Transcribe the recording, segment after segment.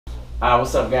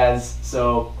What's up, guys?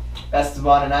 So,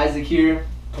 Esteban and Isaac here,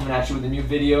 coming at you with a new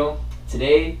video.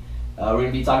 Today, we're going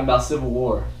to be talking about Civil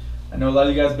War. I know a lot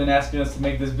of you guys have been asking us to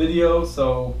make this video,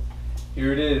 so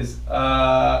here it is.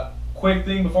 Quick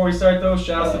thing before we start though,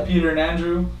 shout out to Peter and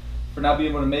Andrew for not being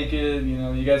able to make it. You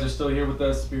know, you guys are still here with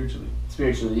us spiritually.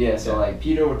 Spiritually, yeah. So, like,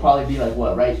 Peter would probably be like,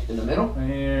 what, right in the middle? Right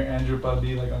here, Andrew would probably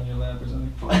be like on your lap or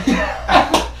something.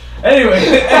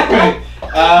 anyway,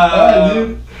 Alright,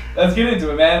 dude. Let's get into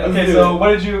it, man. Let's Okay, do so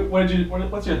it.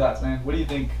 what's your thoughts, man? What do you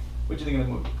think? What do you think of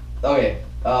the movie? Okay,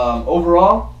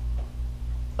 overall,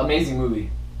 amazing movie.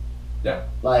 Yeah.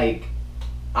 Like,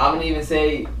 I'm going to even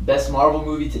say best Marvel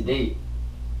movie to date.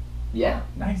 Yeah.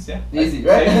 Nice, yeah. Easy,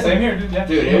 right? Same here, dude. Yeah.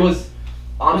 Dude, it was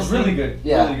honestly really good.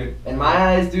 Yeah. Really good. In my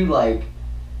eyes, dude, like,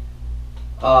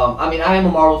 I mean, I am a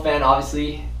Marvel fan,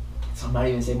 obviously. So I'm not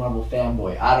even saying Marvel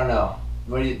fanboy. I don't know.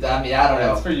 What do you? I mean, I don't know.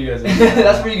 That's for you guys.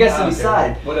 That's for you guys to Okay,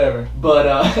 decide. Whatever. But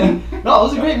no, it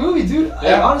was a great movie, dude.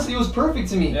 Yeah. Honestly, it was perfect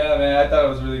to me. Yeah, man. I thought it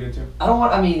was really good too. I don't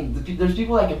want. I mean, there's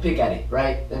people that can pick at it,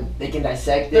 right? And they can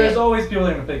dissect There's it. always people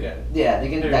that can pick at it. Yeah, they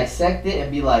can Dude. dissect it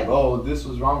and be like, "Oh, this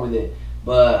was wrong with it."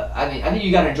 But I mean, I think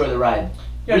you gotta enjoy the ride.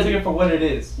 You gotta take it for what it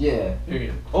is. Yeah.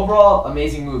 Period. Overall,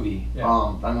 amazing movie. Yeah.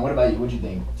 I mean, what about you? What'd you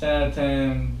think? 10 out of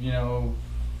 10. You know,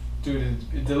 dude,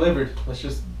 it delivered. Let's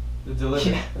just it delivered.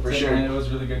 Yeah, That's for it, sure. Man. It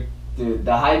was really good. Dude,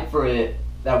 the hype for it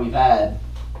that we've had.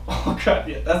 Oh god,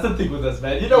 yeah. That's the thing with us,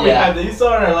 man. You know, Yeah. you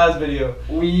saw it in our last video.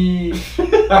 We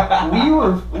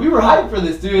were hyped for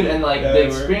this, dude, and like Yeah, the we were.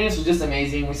 experience was just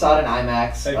amazing. We saw it in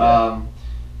IMAX. Heck yeah.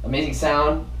 Amazing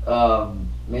sound.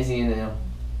 Amazing, you know.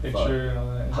 Picture and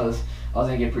all that. I was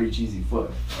gonna get pretty cheesy.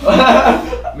 Fuck.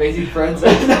 Amazing friends.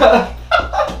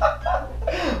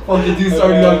 Fucking dude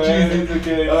started off cheesy. It's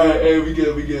okay. Alright, hey, we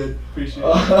good. Appreciate it.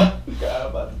 Uh, God, I'm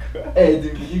about to cry. Hey,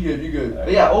 dude, you good.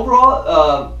 But yeah,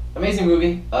 overall, amazing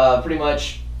movie. Pretty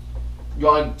much. You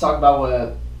want to talk about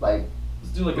what, like,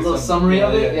 Let's do like a little summary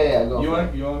of it? Yeah, go You for want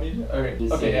it. you want me to? Okay.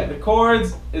 Just Okay. say Yeah. it. The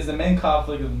chords is the main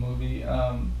conflict of the movie.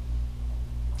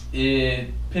 It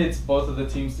pits both of the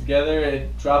teams together.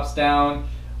 It drops down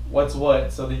what's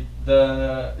what. So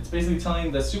the it's basically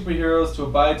telling the superheroes to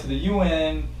abide to the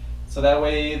UN, so that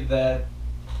way that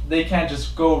they can't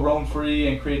just go roam free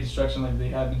and create destruction like they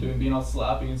have been doing, being all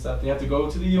sloppy and stuff. They have to go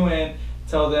to the UN,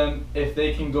 tell them if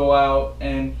they can go out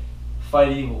and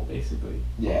fight evil, basically.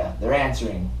 Yeah, they're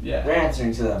answering. Yeah. They're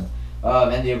answering to them.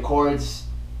 And the Accords,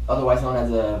 otherwise known as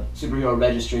the Superhero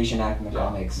Registration Act in the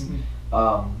comics.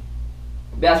 Mhm.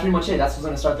 That's pretty much it. That's what's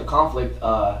going to start the conflict.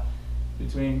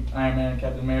 Between Iron Man and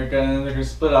Captain America, and then they're gonna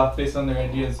split off based on their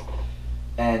ideas.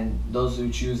 And those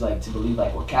who choose like to believe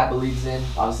like what Cap believes in,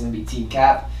 obviously going to be Team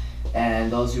Cap.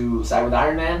 And those who side with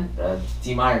Iron Man,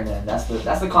 Team Iron Man. That's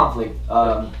the conflict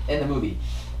in the movie.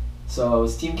 So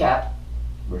it's Team Cap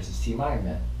versus Team Iron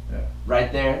Man. Yeah.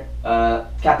 Right there,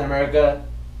 Captain America,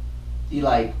 he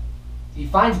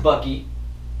finds Bucky,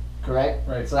 correct?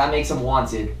 Right. So that makes him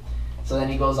wanted. So then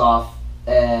he goes off,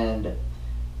 and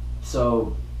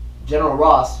so General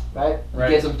Ross, right? Right.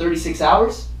 Gives him 36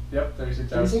 hours. Yep.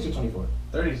 36 hours. 36 or 24?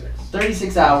 36.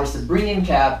 36 hours to bring in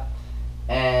Cap,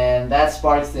 and that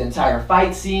sparks the entire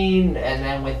fight scene. And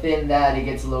then within that, it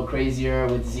gets a little crazier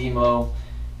with Zemo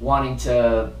wanting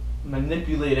to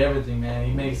Manipulate everything, man.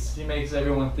 He makes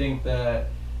everyone think that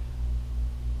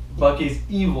Bucky's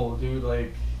evil, dude.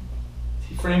 Like,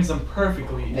 he frames them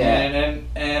perfectly. Yeah.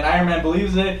 And Iron Man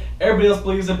believes it. Everybody else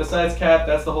believes it besides Cap.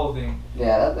 That's the whole thing.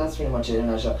 Yeah, that's pretty much it in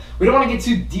a nutshell. We don't want to get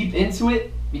too deep into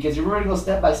it because if we're going to go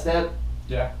step by step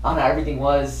Yeah. on how everything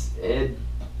was, it'd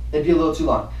be a little too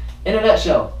long. In a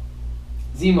nutshell,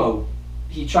 Zemo,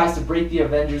 he tries to break the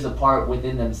Avengers apart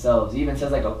within themselves. He even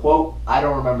says like a quote. I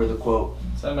don't remember the quote.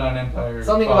 Something about an empire.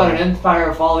 Something about an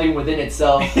empire falling within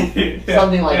itself. Yeah.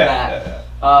 Something like Yeah, that. yeah,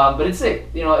 yeah. But it's sick.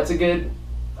 You know, it's a good.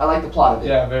 I like the plot of it.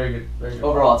 Yeah, very good. Very good.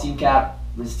 Overall, Team Cap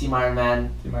versus Team Iron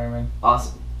Man. Team Iron Man.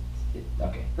 Awesome.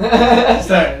 Okay.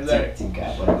 Sorry. Team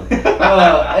Cap,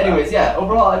 whatever. Anyways, yeah,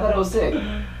 overall, I thought it was sick.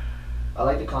 I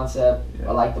like the concept. Yeah.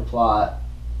 I like the plot.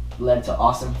 Led to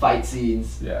awesome fight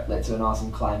scenes. Yeah. Led to an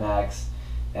awesome climax.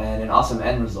 And an awesome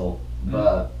end result. Mhm.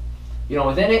 But, you know,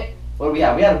 within it, what do we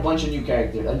have? We had a bunch of new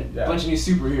characters. A Yeah. bunch of new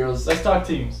superheroes. Let's talk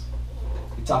teams.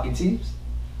 We talking teams?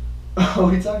 Oh,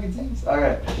 we talking teams?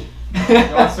 Alright. You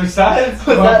want to switch sides?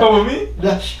 Was You want that- to come with me?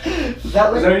 That Is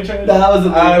that what you're trying to do? That was a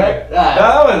Ah, lead, okay. right?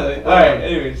 That was it. Alright,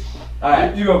 anyways.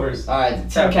 Alright. You go first. Alright,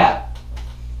 Team Cap.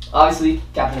 Obviously,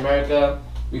 Captain America.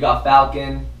 We got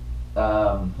Falcon.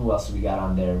 Who else do we got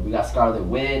on there? We got Scarlet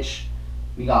Witch.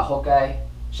 We got Hawkeye.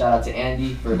 Shout out to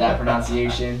Andy for that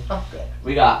pronunciation. Okay.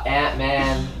 We got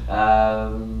Ant-Man.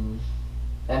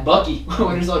 And Bucky.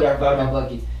 Winter Soldier. I forgot about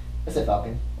Bucky. I said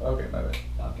Falcon. Okay, my bad.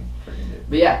 Falcon. Freaking good.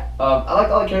 But yeah, I like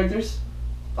all the characters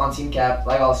on Team Cap.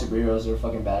 Like all the superheroes, they're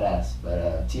fucking badass.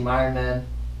 But Team Iron Man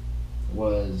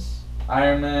was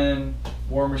Iron Man,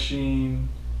 War Machine,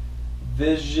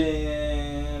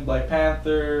 Vision, Black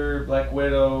Panther, Black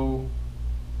Widow,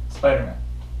 Spider-Man.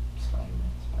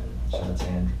 Spider-Man. Shout out to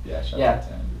Andrew. Yeah, shout Yeah. out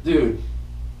to Andrew. Dude,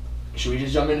 should we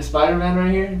just jump into Spider-Man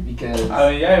right here? Because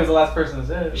I mean, yeah, he was the last person to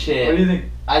say it. Shit. What do you think?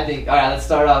 I think, alright, let's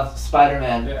start off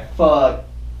Spider-Man. Yeah. Fuck.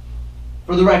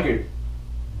 For the record,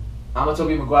 I'm a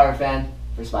Tobey Maguire fan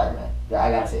for Spider-Man. I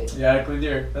gotta say it. Yeah, Clean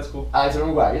Deer. That's cool. I like Tobey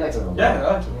Maguire. You like Tobey Maguire? Yeah,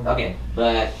 I like Tobey. Okay,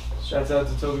 but Shouts out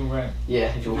to Tobey Maguire. yeah,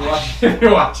 if If you're you're watching. watching, if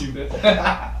you're watching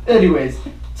this. Anyways,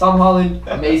 Tom Holland,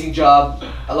 amazing job.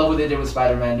 I love what they did with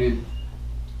Spider-Man, dude.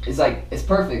 It's like, it's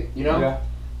perfect, you know? Yeah.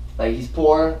 Like, he's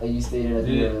poor, like you stated I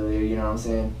think Yeah. earlier, you know what I'm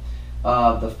saying?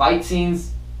 The fight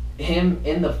scenes, him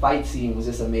in the fight scene was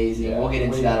just amazing. Yeah, We'll get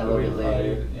into the way- that a the little way bit he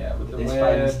later. fighted, yeah, with the His webs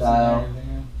fighting and style.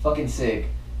 everything, Fucking sick.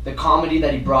 The comedy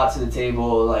that he brought to the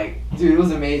table, like, dude, it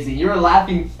was amazing. You were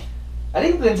laughing, I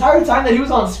think the entire time that he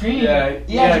was on screen, Yeah,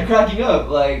 he had yeah. you cracking up,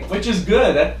 like. Which is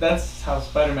good. That's how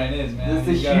Spider-Man is, man. It's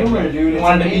the You gotta- humor, dude. He It's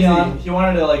wanted to be amazing. on. He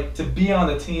wanted to to be on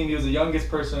the team. He was the youngest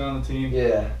person on the team,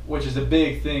 Yeah, which is a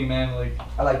big thing, man. Like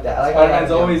I like that. I like Spider-Man's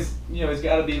how always, he's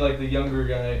got to be like the younger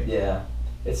guy. Yeah,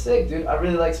 it's sick, dude. I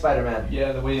really like Spider-Man.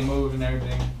 Yeah, the way he moved and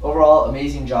everything. Overall,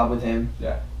 amazing job with him.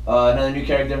 Yeah. Another new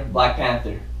character, Black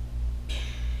Panther.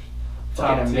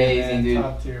 Fucking tier, amazing, man. dude.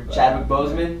 Top tier. Black Chadwick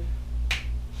Panther, man. Boseman,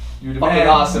 You the fucking man.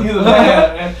 awesome. You the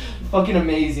man, man. fucking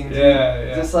amazing, dude. Yeah,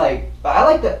 yeah. Just like I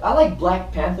like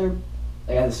Black Panther,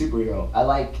 like as a superhero. I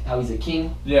like how he's a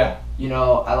king. Yeah. You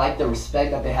know, I like the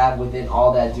respect that they have within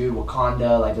all that, dude.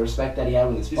 Wakanda, like the respect that he had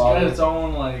with his He's father. got its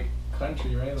own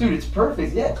country, right? Dude, it's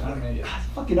perfect. Yeah, Kinda, yeah. God, it's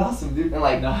fucking awesome, dude. And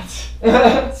like, nuts.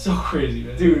 It's so crazy,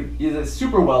 man. dude, he's a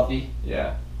super wealthy.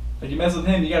 Yeah. Like you mess with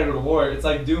him, you gotta go to war. It's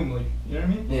like Doom, you know what I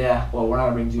mean? Yeah. Well, we're not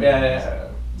gonna bring Doom. Yeah, into yeah, this. yeah.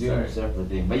 Doom Sorry. is a separate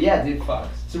thing. But yeah, dude, Fox.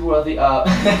 super wealthy. But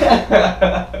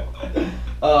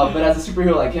as a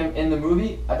superhero like him in the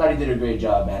movie, I thought he did a great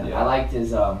job, man. Yeah. I liked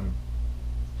his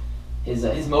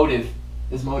motive.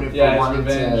 His motive Yeah, for his wanting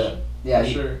revenge. to. Yeah, For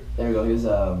he- sure. There we go. He was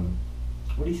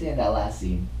what did he say in that last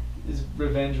scene? His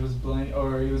revenge was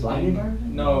or he was Blinded by being,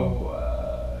 revenge? no.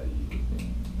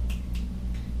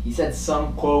 He said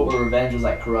some quote where revenge was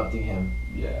like corrupting him,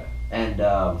 Yeah. and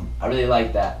I really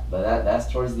like that. But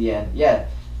that's towards the end. Yeah,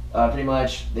 pretty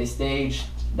much they staged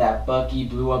that Bucky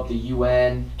blew up the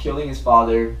UN, killing his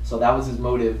father. So that was his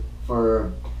motive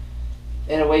for,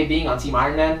 in a way, being on Team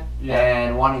Iron Man Yeah.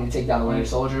 and wanting to take down the Winter Right.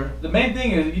 Soldier. The main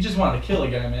thing is you just wanted to kill a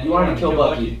guy, man. He wanted to kill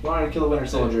Bucky. He wanted to kill the Winter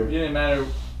That's it. Soldier. It didn't matter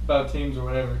about teams or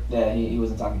whatever. Yeah, he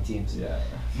wasn't talking teams. Yeah.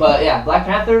 But yeah, Black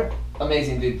Panther,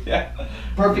 amazing, dude. Yeah.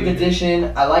 Perfect Really good.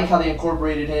 addition. I like how they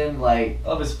incorporated him, like.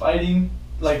 Of his fighting.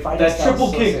 Like fighting that style triple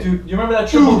is so kick, sick. dude. You remember that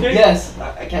triple Dude, kick? yes.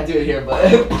 I can't do it here, but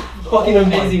fucking Oh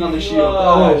my amazing on the shield.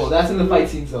 gosh. Oh, that's in the fight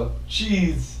scene, so.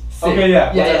 Jeez. Sick. Okay,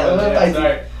 yeah. Yeah, whatever, fight scene.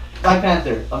 sorry. Black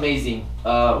Panther, amazing.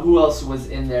 Who else was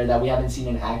in there that we haven't seen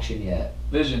in action yet?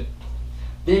 Vision.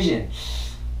 Vision.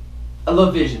 I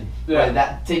love Vision. Yeah. Right,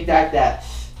 that.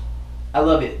 I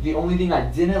love it. The only thing I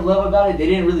didn't love about it, they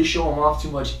didn't really show him off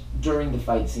too much during the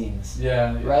fight scenes.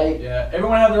 Yeah. Right? Yeah.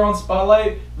 Everyone had their own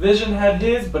spotlight. Vision had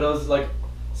his, but it was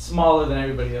smaller than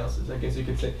everybody else's, I guess you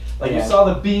could say. Like you Yeah. saw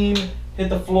the beam hit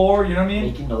the floor, you know what I mean?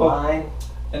 Making the Oh, line.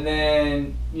 And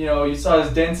then, you saw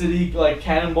his density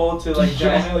cannonball to Yeah.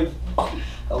 giant That was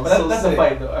But that, so that's sick. the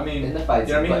fight though. I mean, In the fight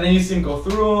you know what I scene, mean? but- And then you see him go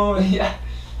through 'em. Yeah.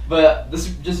 But this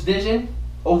just Vision,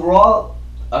 overall,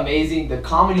 amazing. The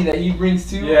comedy that he brings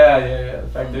to. Yeah. The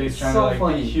fact that he's It's trying so to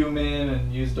funny. be human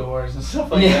and use doors and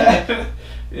stuff like Yeah. that.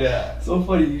 Yeah. So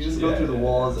funny. You just go Yeah, through the yeah,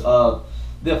 walls.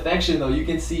 The affection though, you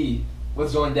can see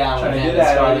what's going down Trying with to him get and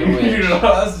at Scarlet it. Witch. You know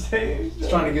what I'm saying? He's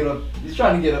trying to get up. He's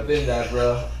trying to get up in that,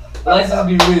 bro. Let's just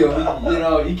be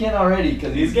real. He can't already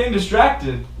because He's getting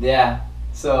distracted. Yeah.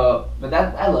 So, but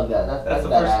that I love that. That's the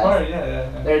badass. first part.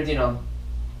 Yeah. They're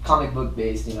comic book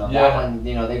based. That Yeah. one.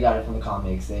 They got it from the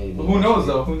comics. They But who knows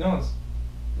though? Who knows?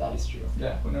 That is true.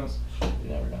 Yeah. Who knows? You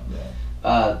never know.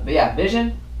 Yeah. But yeah,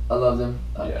 Vision, I love them.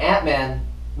 Yeah. Ant-Man,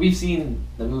 we've seen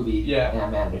the movie. Yeah.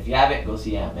 Ant-Man. But if you haven't, go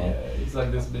see Ant-Man. Yeah. He's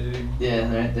like this big. Yeah,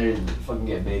 they're fucking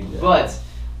get big. Yeah. But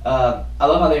I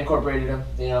love how they incorporated him.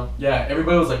 Yeah.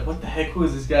 Everybody was like, "What the heck? Who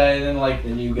is this guy?" And then The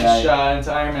new he guy. shot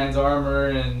into Iron Man's armor,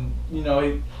 and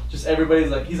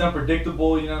everybody's like, he's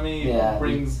unpredictable. You know what I mean? Yeah, He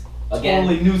brings again-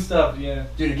 totally new stuff. Yeah.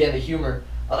 Dude, again, the humor.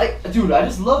 I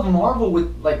just love Marvel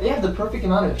with they have the perfect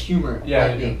amount of humor. Yeah. I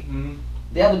They do. think Mhm.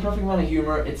 they have the perfect amount of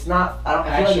humor. It's not. I feel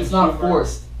like Action it's not humor.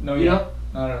 forced. No, You know,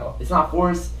 not at all. it's not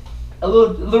forced. a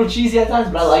little cheesy at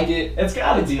times, but I like it. It's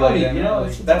gotta It's be funny, like that, you know, Like,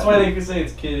 it's that's why funny. they could say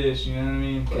it's kiddish. You know what I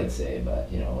mean? But, Could say, but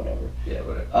you know, whatever. yeah,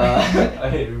 whatever. Uh, I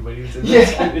hate everybody who says Yeah.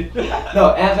 that's kiddish.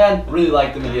 No, Ant-Man, really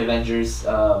liked him in the Avengers,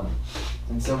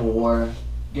 in Civil War.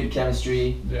 Good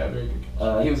chemistry. Yeah, very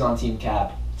good. He was on Team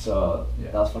Cap, so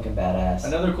Yeah. that was fucking badass.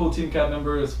 Another cool Team Cap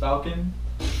member is Falcon.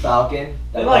 Falcon.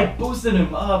 They like boosted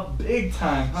him up big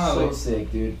time, huh? so Like,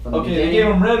 sick, dude. From the okay, they beginning. gave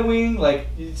him Red Wing. Like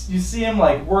you see him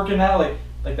like working out,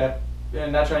 like that.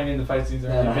 Not trying to get into fight scenes or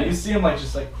Yeah, anything, no. but you see him like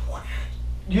just like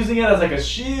using it as like a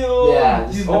shield. Yeah,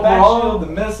 just using the back overall- shield, the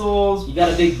missiles. You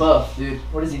got a big buff, dude.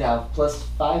 What is he now?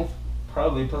 +5?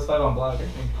 Probably +5 on block, I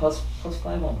think.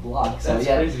 +5 on block. So That's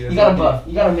yeah, crazy. you That's got a okay. buff.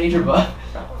 You got a major buff.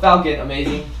 Falcon,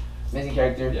 amazing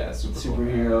character. Yeah, super cool,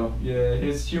 superhero. man. Yeah,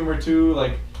 his humor too,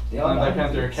 like They all on got Black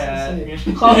it, Panther, a dude. So cat. sick.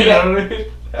 You Oh, know yeah. what I mean?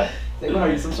 Like, what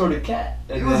are you, some sort of cat?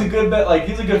 He was a good bet. Like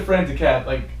he's a good friend to Cap.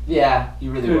 Like Yeah, he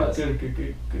really good, was.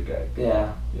 good guy.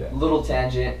 Yeah. Yeah. Little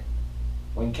tangent.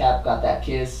 When Cap got that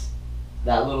kiss,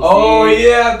 that little Oh scene,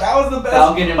 yeah, that was the best.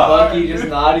 Falcon and part, Bucky just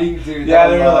dude. nodding, dude. Yeah,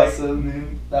 that they was were like, awesome,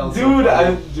 dude. That was dude, so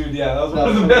funny. yeah, that was That one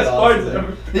of was the best fucking parts awesome.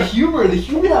 ever. The humor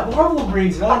that Marvel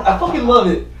brings, man. I fucking love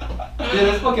it. Dude,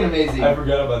 it's fucking amazing. I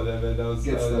forgot about that, man. That was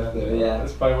Good stuff there, yeah.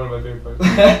 That's probably one of my favorite parts.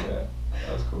 Yeah,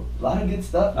 that was cool. A lot of good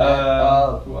stuff,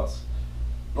 man. Who else?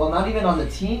 Well, not even on the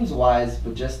teams wise,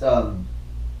 but just what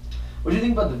do you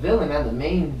think about the villain, man? The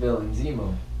main villain,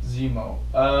 Zemo.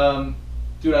 Zemo.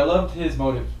 Dude, I loved his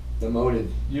motive. The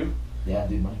motive. You? Yeah,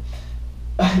 dude, money.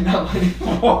 Not money.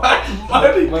 What?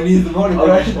 Money? Money is the motive, Oh,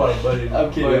 bro. you just want buddy.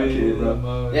 I'm kidding, Buddy I'm kidding, is bro. the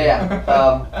motive.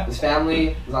 Yeah. His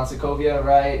family was on Sokovia,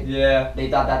 right? Yeah. They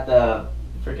thought that the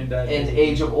Freaking died. in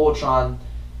Age of Ultron,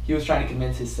 he was trying to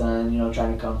convince his son,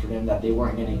 trying to comfort him that they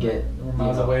weren't gonna get They were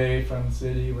miles away from the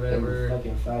city, They would whatever.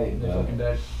 fucking fight. They bro. fucking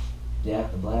died. Yeah,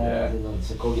 the blast Yeah. and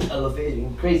the Sokovia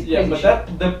elevating, crazy. Yeah, crazy but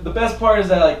shit. the best part is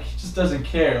that like he just doesn't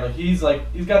care. Like he's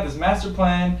got this master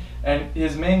plan, and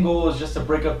his main goal is just to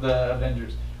break up the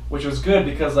Avengers, which was good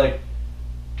because like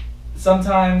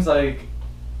sometimes like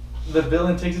the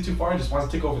villain takes it too far and just wants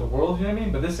to take over the world. You know what I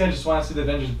mean? But this guy just wanted to see the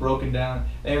Avengers broken down,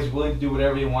 and he was willing to do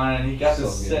whatever he wanted, and he got So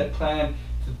this good. set plan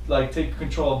to like take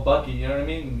control of Bucky. You know what I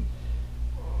mean?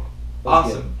 That was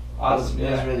Awesome, good. awesome. It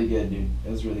was Yeah. really good, dude.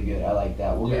 It was really good. I like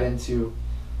that. We'll get Yeah. into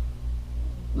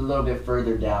a little bit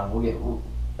further down.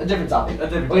 A different topic. A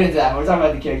different We'll get into that. We're talking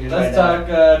about the characters Let's right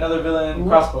talk another villain, Ooh.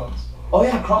 Crossbones. now. Oh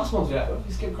yeah, Crossbones. Yeah.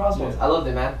 We skipped Crossbones. Yeah. I loved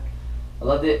it, man. I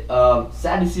loved it.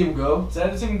 Sad to see him go.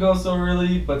 Sad to see him go so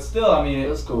early, but still, I mean, It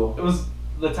was cool. it was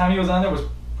the time he was on there was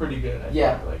pretty good. I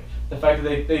Yeah. think. Like the fact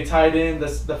that they tied in the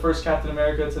first Captain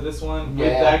America to this one with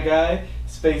Yeah. that guy,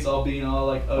 his face all being all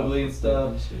like ugly and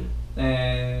stuff,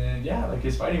 and yeah, like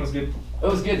his fighting was good. It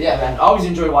was good, yeah, man. I always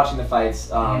enjoy watching the fights.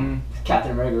 Mhm.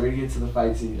 Captain America, we get to the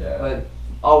fight scene. Yeah. But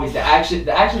always the action's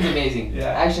amazing. Yeah. The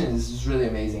action is really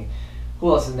amazing. Who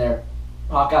else in there?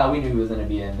 Hawkeye, we knew he was gonna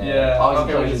be in there. Yeah, Always a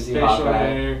Hawkeye pleasure with to his see facial Hawkeye.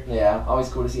 hair. Yeah, always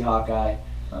cool to see Hawkeye.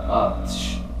 Uh,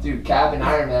 Dude, Cap and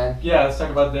Iron Man. Yeah, let's talk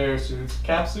about their suits.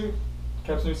 Cap suit.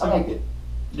 Suit. I liked it.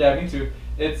 Yeah, me too.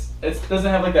 It doesn't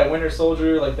have like that Winter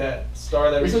Soldier, like that star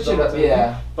that They reaches switch it up up, to-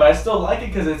 yeah. But I still like it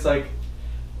because it's like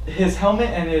his helmet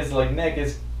and his like neck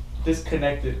is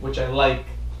disconnected, which I like.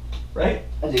 Right?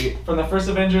 I dig it. From the first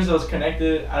Avengers, it was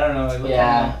connected. I don't know. It looked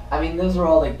Yeah, I mean those are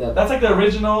all like the. That's like the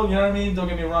original. You know what I mean? Don't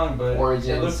get me wrong, but Origins.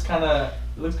 it looks kind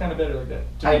of better like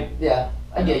that. To me.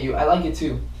 I get you. I like it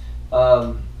too.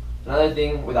 Another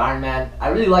thing with Iron Man, I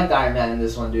really liked Iron Man in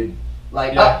this one, dude.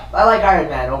 Like Yeah. I like Iron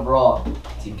Man overall.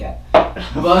 Team Cap.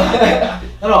 But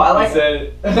no, I like He said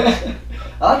it.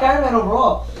 I like Iron Man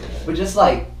overall. But just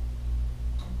like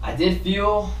I did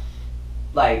feel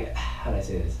like how did I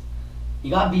say this? He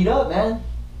got beat up, man.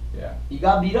 Yeah. He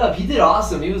got beat up. He did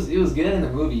awesome. He was good in the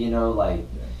movie, like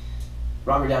Yeah.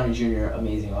 Robert Downey Jr.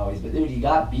 amazing always. But dude, he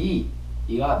got beat.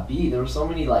 There were so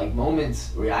many like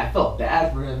moments where I felt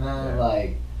bad for him, man. Yeah.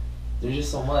 Like there's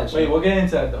just so much. Wait, we'll get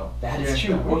into that though. That We'll is get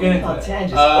true. into that. We're We'll get getting into on that.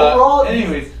 tangents. Overall,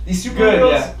 anyways, these superheroes,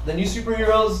 good, yeah. the new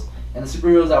superheroes, and the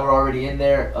superheroes that were already in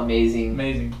there, amazing,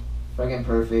 Amazing. fucking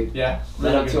perfect. Yeah.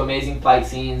 Led up to amazing fight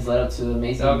scenes. Led up to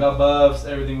amazing. They all got buffs.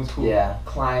 Everything was cool. Yeah,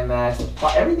 climax.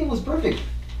 Everything was perfect.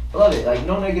 I love it. Like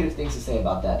no negative things to say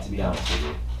about that, to be honest with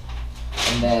you.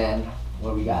 And then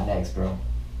what we got next, bro?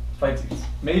 Fight scenes.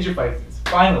 Major fight scenes.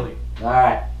 Finally. All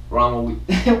right, Ron, what we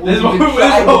This is what we've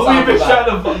been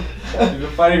trying to. We've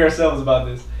been fighting ourselves about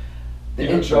this. The Yeah,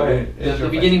 intro, go ahead. the Intro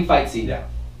beginning fight scene. Yeah.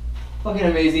 Fucking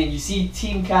amazing. You see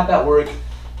Team Cap at work.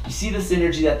 You see the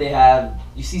synergy that they have.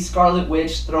 You see Scarlet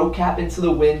Witch throw Cap into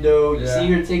the window. You Yeah.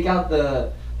 see her take out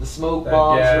the smoke That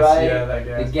bombs, gas, right? yeah, that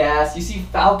gas. The gas. You see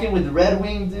Falcon with Red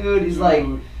Wing, dude. He's like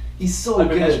He's so like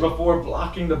we mentioned good. before,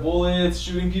 blocking the bullets,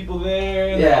 shooting people there,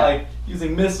 and Yeah. then, like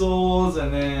using missiles,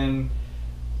 and then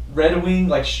Red Wing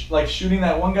like shooting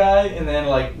that one guy, and then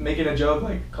like making a joke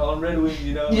like call him Red Wing,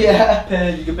 you know? Yeah.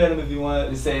 Pet, you can pet him if you want.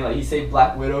 He's saying like he saved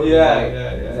Black Widow. Yeah, He's like,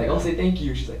 yeah. He's like, oh, say thank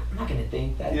you. She's like, I'm not gonna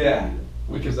thank that. Yeah. Thank you.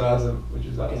 Which is awesome. Which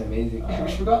is Fucking awesome. amazing.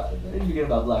 We forgot. I didn't forget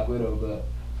about Black Widow, but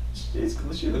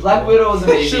She looked Black cool. Widow was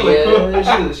amazing. She looked cool.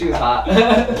 Yeah, she was hot.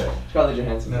 Scarlett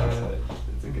Johansson. No,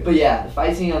 it's a good. But yeah, the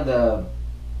fight scene on the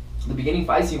beginning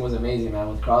fight scene was amazing, man.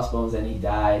 With Crossbones, and he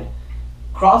died.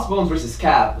 Crossbones versus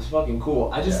Cap was fucking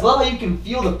cool. I just Yeah. love how you can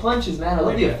feel the punches, man. I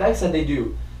love the Yeah. effects that they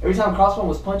do. Every time Crossbone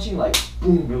was punching, like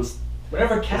boom, it was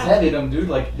Whenever Cap heavy. hit him, dude,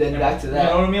 like Then back to that. You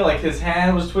know what I mean? Like his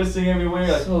hand was twisting everywhere.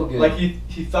 Like, So good. Like he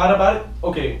thought about it.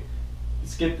 Okay,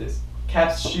 skip this.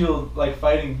 Cap's shield like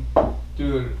fighting,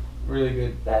 dude, really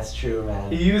good. That's true,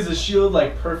 man. He used his shield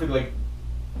like perfect, like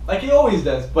he always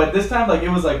does. But this time, like it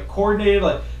was like coordinated.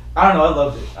 Like I don't know, I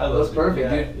loved it. I It loved was it.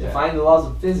 perfect, Yeah, dude. Yeah. Defying the laws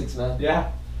of physics, man. Yeah.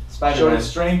 Showed Spider-Man. his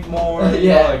strength more. Yeah. You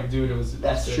know, like dude, it was.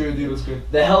 That's sick. true, dude. It was good.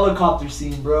 The helicopter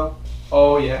scene, bro.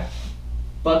 Oh yeah.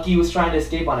 Bucky was trying to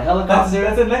escape on a That's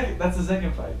helicopter. that's the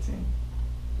second fight scene.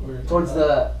 Towards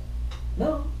the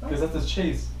no. Because that's the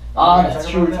chase. Oh, We're gonna that's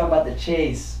talk true. We're about talking about the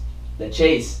chase. The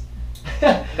chase.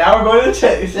 there Now we're going to the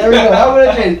chase. we go. Now we're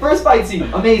gonna chase. First fight scene.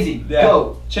 Amazing. Yeah.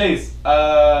 Go. Chase.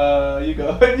 You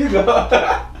go. You go.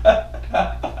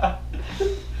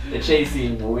 The chase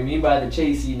scene. What we mean by the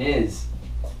chase scene is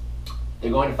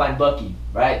they're going to find Bucky,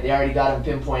 right? They already got him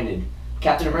pinpointed.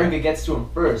 Captain America gets to him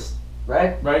first,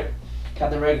 right? Right.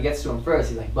 Captain America gets to him first.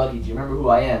 He's like, Bucky, do you remember who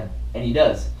I am? And he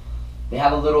does. They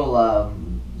have a little,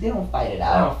 they don't fight it I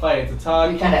out. don't fight. It's a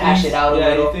talk. They kinda hash it out a yeah,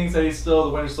 little. he thinks that he's still the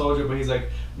Winter Soldier, but he's like,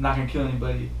 I'm not gonna kill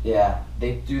anybody. Yeah,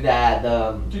 they do that.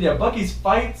 Dude, yeah, Bucky's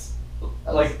fights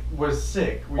like were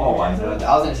sick. Were you Oh my into god! that?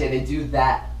 I was gonna say they do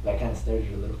that. That kind of stares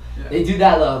you a little. Yeah. They do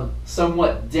that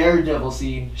somewhat Daredevil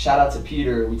scene. Shout out to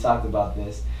Peter. We talked about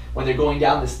this when they're going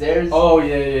down the stairs. Oh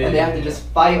yeah, yeah. and they have to just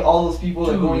fight all those people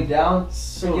that are Dude, going down.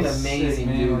 so Freaking sick, amazing,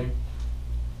 man. dude. Like,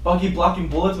 Bucky blocking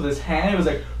bullets with his hand. It was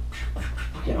like,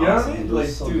 Fucking you know what I awesome, mean? dude. It was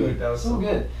Like, so dude, good. that was so so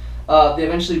good. They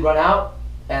eventually run out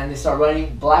and they start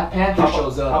running. Black Panther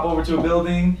shows hop up. over to a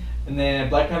building, and then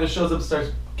Black Panther shows up,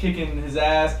 starts kicking his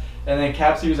ass, and then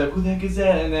Cap Suit was like, "Who the heck is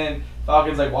that?" And then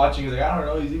Falcon's like watching. He's like, "I don't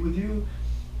know. Is he with you?"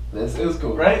 It was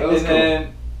cool. Right? It was and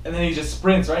cool. then he just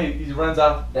sprints. Right? He runs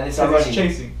off. Then they start because running.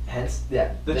 he's chasing. Hence,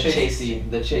 yeah, The the chase chase scene.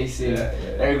 The chase scene. Yeah.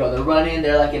 There you go. They're running.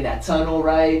 They're like in that tunnel,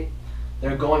 right?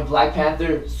 They're going. Black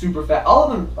Panther super fast. All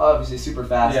of them obviously super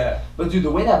fast. Yeah. But dude,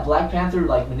 the way that Black Panther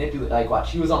like manipulate, like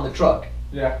watch, he was on the truck.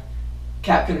 Yeah.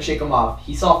 Cap couldn't shake him off.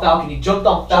 He saw Falcon. He jumped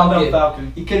on Jumped Falcon. on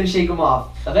Falcon. He couldn't shake him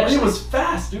off. But Eventually, he was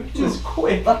fast, dude. He was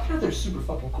quick. Black Panther's super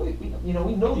fucking quick. We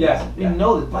know Yeah, this. We yeah.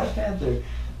 know that Black Panther.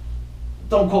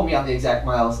 Don't quote me on the exact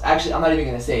miles. Actually, I'm not even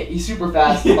gonna say it. He's super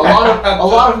fast. Yeah. A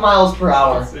lot of miles per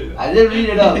hour. Don't say that. I didn't read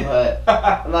it up,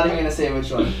 but I'm not even gonna say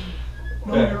which one.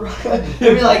 No, Yeah. you're right.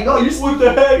 They'd be like, no, you're. What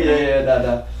the heck? Yeah,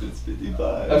 no. It's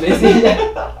 55. Amazing.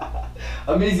 Yeah.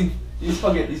 Amazing. He's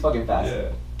fucking fast. Yeah.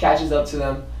 Catches up to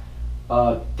them.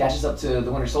 Catches up to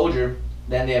the Winter Soldier.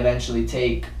 Then they eventually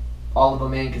take all of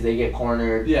them in because they get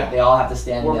cornered. Yeah. They all have to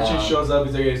stand War down. Machine shows up.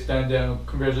 He's like, "Hey, stand down.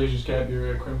 Congratulations, Cap.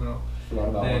 You're a criminal." Forgot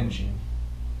about War Then- Machine.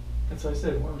 That's what I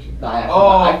said. War Machine. No,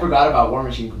 Oh. I forgot about War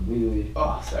Machine completely.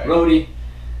 Oh, sorry. Rhodey,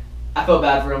 I felt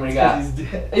bad for him when he got. He's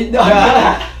dead.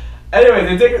 No.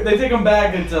 Anyway, they take him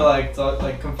back into like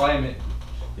confinement.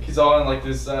 Like, he's all in like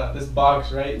this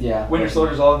box, right? Yeah. Winter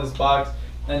Soldier's all in this box,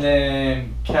 and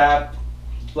then Cap,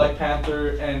 Black Panther,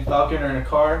 and Falcon are in a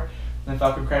car. And then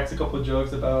Falcon cracks a couple of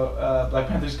jokes about Black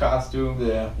Panther's costume.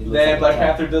 Yeah. he looks Then like Black a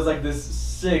cat. Panther does like this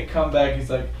sick comeback. He's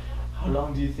like, "How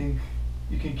long do you think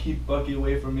you can keep Bucky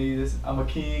away from me? I'm a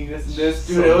king. This and this,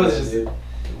 dude." So It was good, just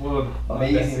dude. one of the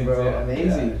Amazing, best things, bro, yeah.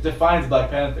 amazing. Yeah, defines Black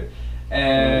Panther.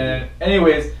 And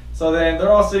anyways, so then they're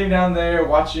all sitting down there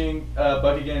watching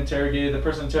Bucky get interrogated. The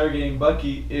person interrogating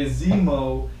Bucky is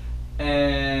Zemo,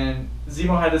 and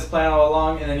Zemo had this plan all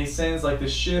along. And then he sends like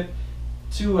this ship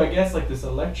to, I guess, like this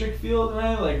electric field,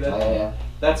 right? Like that. Yeah.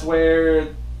 That's where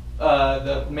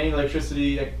the main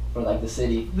electricity, like, For like the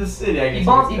city. the city, I guess. He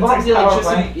bombs It's like the power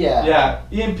electricity. plant. Yeah. Yeah,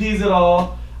 EMPs it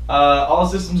all. All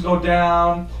systems go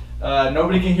down.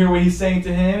 Nobody can hear what he's saying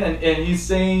to him, and he's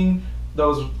saying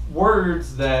those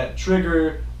words that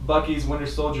trigger Bucky's Winter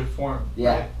Soldier form.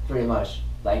 Yeah. right? Pretty much.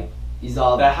 Like he's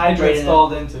all. That Hydra brain in a-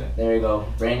 installed into it. There you go.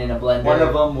 Brain in a blender. One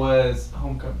of them was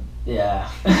Homecoming. Yeah.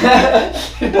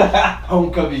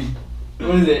 Homecoming.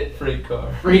 What is it? Freight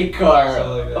car. Freight car.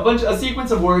 Something like that. A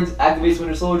sequence of words activates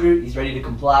Winter Soldier. He's ready to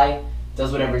comply.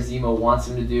 Does whatever Zemo wants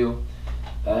him to do.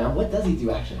 What does he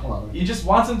do actually? Hold on. He just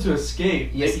wants him to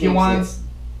escape. He Like, escapes wants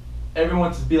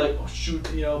everyone to be like, oh shoot,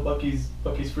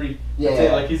 Bucky's free. Yeah, That's it.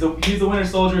 yeah. Like he's the Winter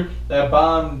Soldier that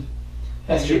bombed.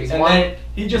 That's true. And then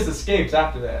he just escapes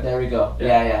after that. There we go.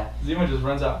 Yeah. Yeah. Zemo just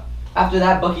runs out. After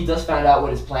that, Bucky does find out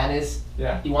what his plan is.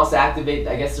 Yeah. He wants to activate.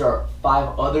 I guess there are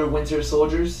 5 other Winter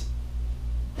Soldiers.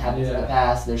 Happens in the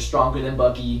past. They're stronger than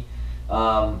Bucky.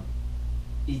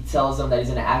 He tells them that he's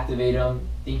gonna activate them,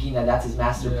 thinking that that's his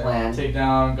master plan. Take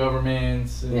down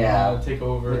governments. And, take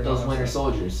over with those Winter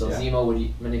Soldiers. So Zemo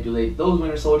would manipulate those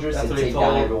Winter Soldiers to take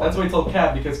down everyone. That's what he told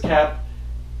Cap, because Cap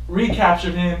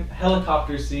recaptured him.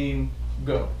 Helicopter scene.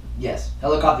 Go. Yes.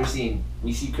 Helicopter scene.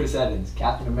 We see Chris Evans,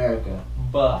 Captain America.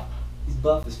 Buff. He's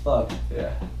buff as fuck.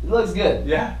 Yeah. He looks good.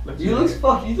 Yeah. He looks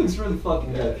really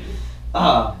fucking good.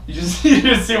 You just see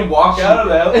him walk out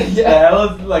of the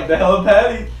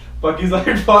helipad. Bucky's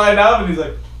like flying out, and he's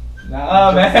like,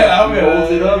 nah, man, I'm gonna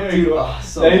hold it up,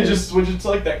 dude. Then he just switches to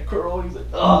like that curl, and he's like,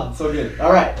 oh, it's so good.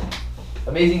 All right,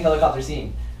 amazing helicopter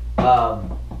scene.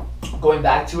 Going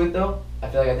back to it though, I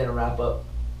feel like I didn't wrap up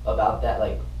about that.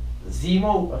 Like,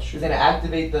 Zemo is gonna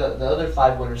activate the other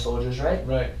 5 Winter Soldiers, right?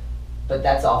 Right. But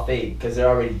that's all fake because they're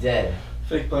already dead.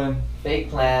 Fake plan. Fake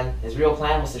plan. His real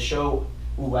plan was to show.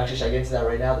 Ooh, actually, should I get into that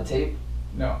right now? The tape.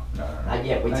 No. Not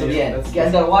yet. Wait till the end. You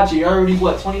guys gotta watch it. You're already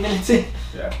 20 minutes in.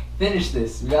 Yeah. Finish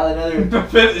this. We got another.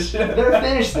 Finish it. Better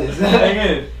finish this. Hang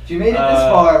in. If you made it this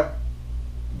far,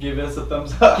 give us a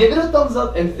thumbs up. Give it a thumbs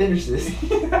up and finish this.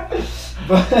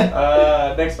 But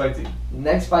next fight scene.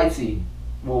 Next fight scene.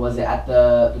 What was it at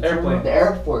the airplane? The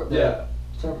airport. Yeah.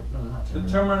 No, not The terminal.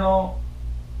 terminal.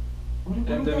 What would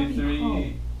that be MW3.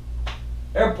 called?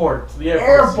 Airport. The airport.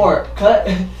 Airport.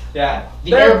 Cut. Yeah.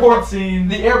 The airport scene.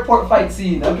 The airport fight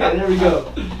scene. Okay, there we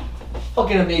go.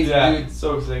 Fucking amazing, Yeah, dude.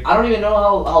 so sick. I don't even know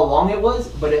how long it was,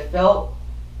 but it felt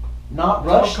not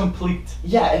rushed. Complete.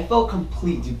 Yeah, it felt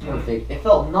complete, dude. Perfect. It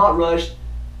felt not rushed.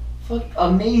 Fuck,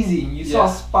 amazing. You saw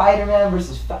Spider-Man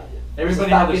versus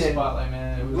Everybody had their spotlight,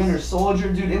 man. It was, Winter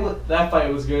Soldier, dude. It was. That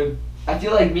fight was good. I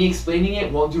feel like me explaining it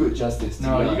won't do it justice. To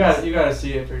No, be you honest. gotta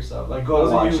see it for yourself. Like, Go those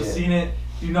of watch you who've it. seen it,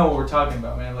 you know what we're talking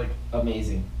about, man. Like,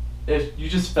 Amazing. if you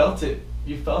just felt it,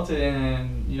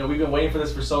 and we've been waiting for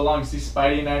this for so long. To see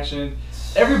Spidey in action,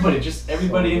 everybody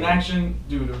in action,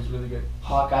 dude. It was really good.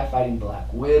 Hawkeye fighting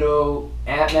Black Widow.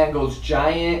 Ant-Man goes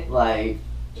giant. Like,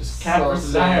 Just Cap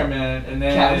versus Iron Man, and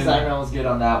then Cap versus Iron Man was good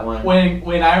on that one. when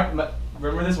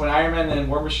remember this, when Iron Man and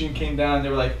War Machine came down, they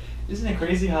were like, isn't it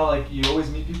crazy how like you always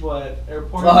meet people at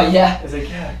airports? Oh yeah. It's like,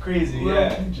 yeah, crazy, Little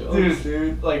yeah, jokes.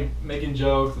 dude, like making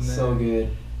jokes and then So good.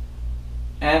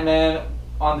 Ant-Man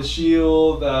on the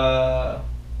shield.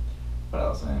 What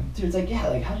else, man? Dude, it's like, yeah,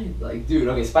 like, how do you, like, dude,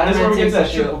 okay, This is Spider-Man where we get takes that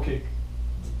that triple kick.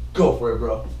 Go for it,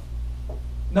 bro.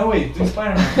 No, wait, do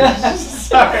Spider-Man.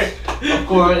 Sorry. Of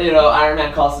course, Iron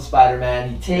Man calls to Spider-Man.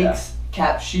 He takes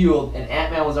Cap's shield, and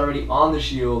Ant-Man was already on the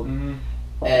shield.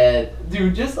 Mm-hmm. And,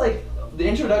 dude, just like, the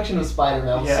introduction of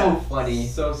Spider-Man was so funny.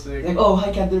 So sick. He's like, oh,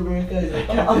 hi, Captain America. He's like,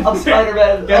 I'm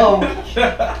Spider-Man.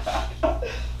 Oh,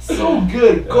 so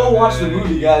good. Go watch the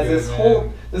movie, guys. This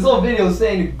whole video is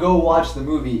saying to go watch the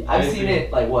movie. I've seen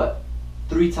it, like, what,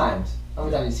 3 times? How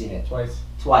many times have you seen it?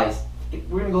 Twice.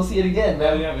 We're gonna go see it again,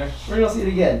 man. Yeah. We're gonna see it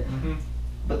again. Mm-hmm.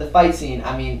 But the fight scene,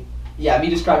 I mean, me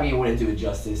describing it wouldn't do it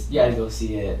justice. You gotta go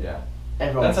see it. Yeah.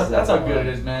 Everyone That's how good it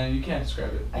is, man. You can't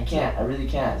describe it. I can't. I really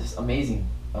can't. Just amazing.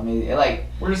 Like,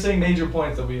 we're just saying major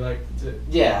points that we liked. That's it.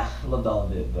 yeah, I loved all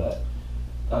of it, but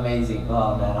amazing.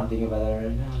 Oh man, I'm thinking about that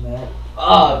right now, man.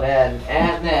 Oh man,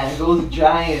 Ant-Man goes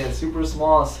giant, super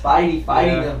small. Spidey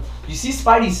fighting them. You see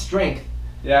Spidey's strength.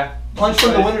 Yeah. Punch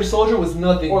from the Winter Soldier was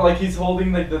nothing. Or like he's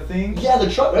holding like the thing. Yeah, the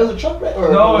truck. There was a truck, right?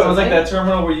 Or No, it was like that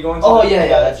terminal where you go into. Oh yeah,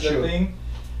 that's the true. Thing.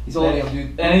 He's holding him,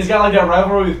 dude. And he's got like that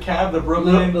rivalry with Cap, the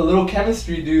Brooklyn, the little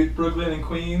chemistry, dude. Brooklyn and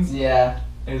Queens. Yeah.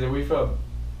 And he's like, "We from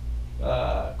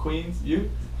Queens? You?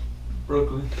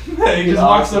 Brooklyn." He just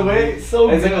walks away. So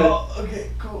and good. He's like, "Oh, okay,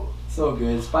 cool." So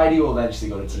good. Spidey will eventually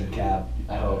go to Team Cap.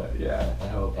 I hope. Yeah. I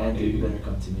hope. And dude, you better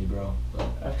come to me, bro.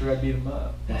 After I beat him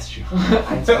up. That's true.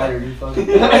 I'm Spider, dude. Fuck.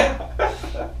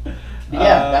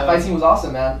 That fight scene was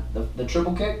awesome, man. The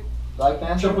triple kick, Black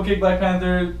Panther. Triple kick Black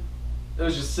Panther. It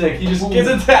was just sick. He just gets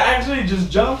it to actually just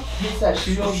jump. Hits that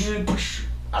shield, dude.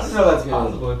 I don't know if that's Good.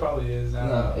 possible. It probably is. I don't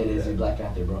know. It is, dude. Black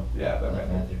Panther, bro. Yeah, Black Black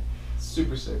Panther. Panther.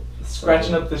 Super sick. So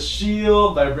Scratching good. up the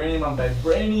shield, vibranium on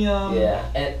vibranium. Yeah,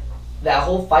 and that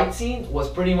whole fight scene was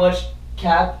pretty much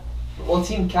Cap. Well,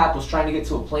 Team Cap was trying to get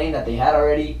to a plane that they had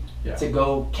already to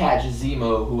go catch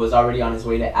Zemo, who was already on his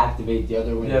way to activate the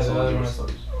other Winter Soldiers.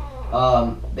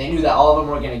 They knew that all of them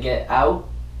were gonna get out,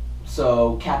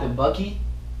 so Cap and Bucky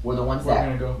were the ones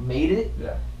that made it.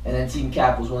 Yeah. and then Team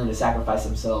Cap was willing to sacrifice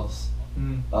themselves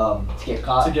Mm. to get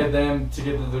caught. To get them to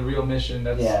get the real mission.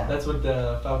 That's what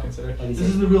the Falcon said. What This do you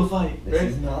is the real fight. This right?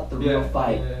 is not the real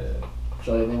fight. Yeah.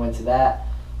 So then they went to that.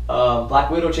 Black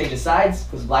Widow changes sides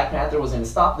because Black Panther was going to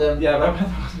stop them. Yeah, Black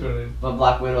Panther was good. But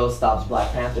Black Widow stops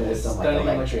Black Panther with some like Stunning,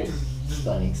 electric,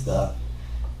 stunning stuff.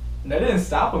 That didn't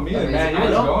stop him either, Amazing. man. He I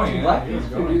was know, going. dude, Yeah, Black he was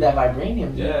Panther going. could do that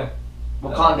vibranium. Dude. Yeah.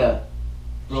 Wakanda.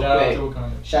 Real Shout quick. out to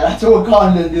Wakanda. Shout out to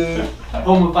Wakanda, dude.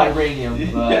 Home of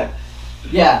vibranium.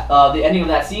 But, the ending of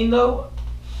that scene though,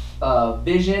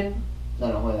 Vision.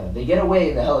 No, they get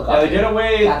away in the helicopter. Yeah, they get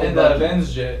away Captain in the Bucky.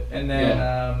 Benz jet, and then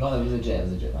Oh, it was a jet. It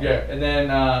was a jet. yeah, and then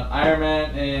Iron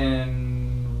Man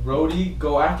and Rhodey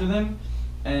go after them,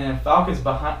 and Falcon's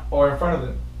behind or in front of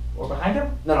them, or behind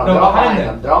them. No, they're all behind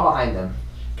them. They're all behind them.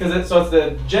 Because it's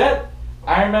the jet,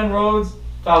 Iron Man, Rhodes,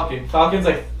 Falcon. Falcon's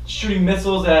like shooting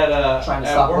missiles at Trying to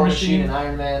at stop War Machine and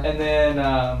Iron Man. and then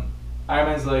Iron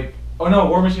Man's like, oh no,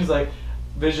 War Machine's like,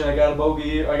 Vision, I got a bogey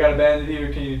here, I got a bandit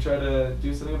here. Can you try to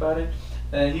do something about it?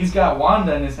 And he's got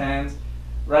Wanda in his hands,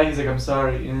 right? He's like, I'm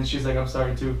sorry, and then she's like, I'm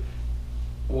sorry too.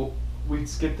 Well, we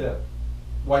skipped that.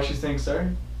 Why she's saying sorry?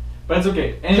 But it's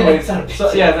okay. Anyway, It's not a big so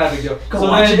deal. yeah, it's not a big deal. Go so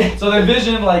watch then, it. so then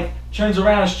Vision like turns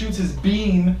around, shoots his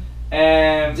beam,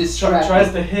 and Distracted.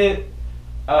 tries to hit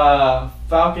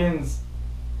Falcon's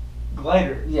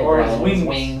glider or his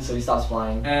wings. so he stops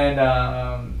flying.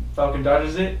 And Falcon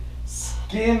dodges it,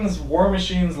 skins War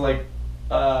Machine's like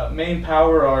main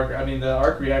power arc. I mean the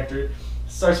arc reactor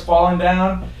starts falling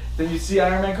down. Then you see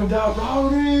Iron Man come down,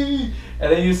 Rowdy,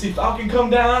 and then you see Falcon come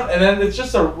down, and then it's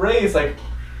just a race like.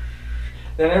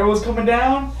 Then everyone's coming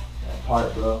down. That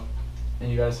part, bro. And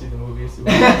you gotta see the movie.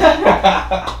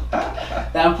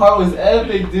 That part was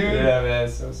epic, dude. Yeah, man.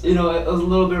 So You know, it was a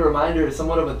little bit of a reminder,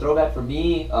 somewhat of a throwback for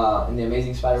me in the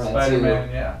Amazing Spider-Man 2 Spider-Man,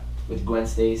 yeah. with Gwen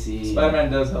Stacy.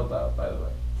 Spider-Man does help out, by the way.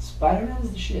 Spider-Man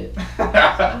is the shit.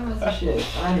 Spider-Man's the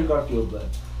shit. Andrew Garfield, but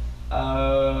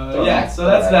Yeah, so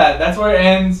that's that. That's where it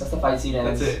ends. that's the fight scene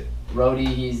ends. That's it. Rhodey,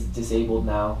 he's disabled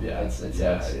now. Yeah, it sucks.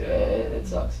 yeah. It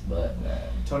sucks, but Yeah.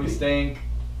 Tony Stank.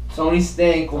 Tony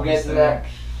Stank. We'll Tony get to that.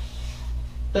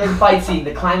 Third fight scene,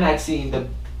 the climax scene.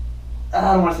 I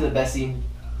don't want to say the best scene.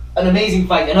 An amazing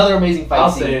fight. Another amazing fight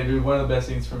I'll scene. say it, dude. One of the best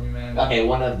scenes for me, man. Okay,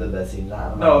 one of the best scenes. I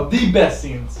don't No, know. the best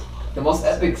scenes. The most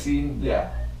epic scene.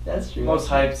 Yeah. That's true. Most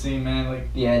hype scene, man.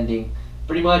 Like, The ending.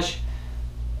 Pretty much,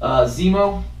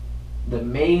 Zemo, the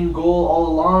main goal all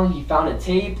along, he found a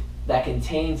tape that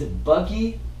contains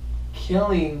Bucky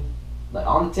killing, like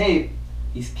on the tape,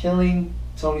 he's killing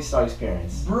Tony Stark's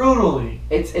parents. brutally.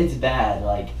 It's bad,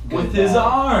 like good With his bad.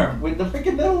 arm. With the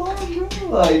freaking metal arm, bro.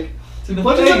 Like To the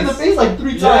punches him in the face like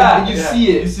 3 times, and you see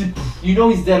it. You see, You know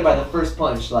he's dead by the first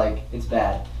punch. Like it's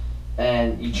bad,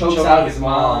 and he chokes Choking out his his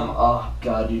mom. mom. Oh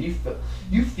god, dude,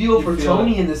 you feel for feel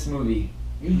Tony it. in this movie.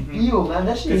 You Mhm. feel, man,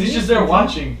 that shit. because he's hits just there you, dude.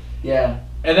 watching. Yeah.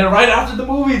 And then right after the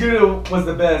movie, dude, it was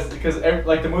the best because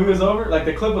like the movie was over, like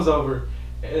the clip was over,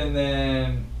 and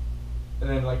then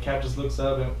like Cap just looks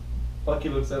up and Bucky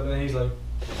looks up and then he's like,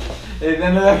 and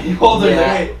then he holds her he's Yeah.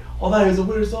 like, hey, hold on, he was a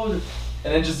Winter Soldier,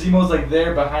 and then just Zemo's like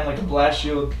there behind like a blast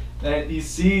shield, and he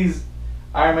sees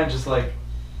Iron Man just like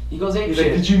He goes ape he's like,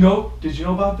 shit. did you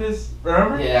know about this?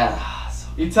 Remember? Yeah.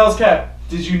 He tells Cap,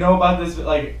 did you know about this?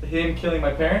 Like him killing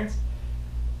my parents?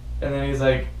 And then he's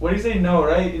like, what do you say? No,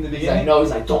 right? In the He's beginning. like, no. He's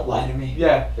like, don't lie to me.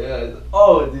 Yeah. Yeah.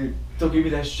 Oh, dude, don't give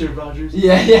me that shit, Rogers.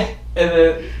 Yeah. Yeah. And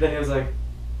then he was like,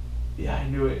 yeah, I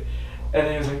knew it. And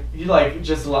then he was like, he like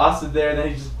just lost it there. And then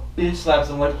he just bitch slaps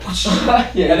him like,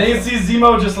 Yeah. and then you see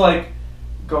Zemo just like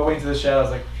go into the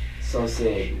shadows like, So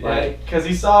sick. yeah, Like, because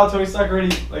he saw Tony Stark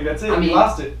already. Like that's it. I he mean,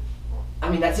 lost it. I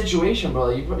mean, that situation,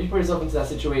 bro. You put yourself into that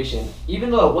situation.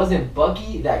 Even though it wasn't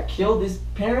Bucky that killed his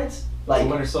parents, like The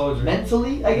Winter Soldier.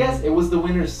 mentally, I guess it was the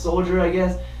Winter Soldier. I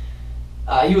guess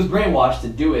he was brainwashed to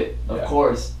do it, of Yeah.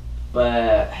 course.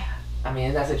 But I mean,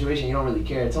 in that situation, you don't really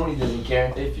care. Tony doesn't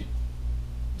care. If you,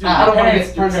 dude, I don't your want to parents-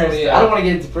 get your personally. parents I don't died. want to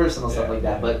get into personal stuff Yeah, like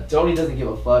that. yeah. But Tony doesn't give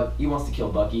a fuck. He wants to kill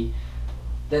Bucky.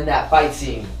 Then that fight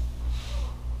scene,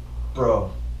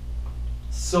 bro,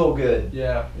 so good,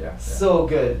 Yeah, yeah. so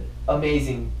good,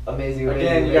 amazing.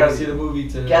 Again, you gotta see the movie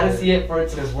to. You gotta see it for it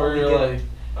to. Because we're fully like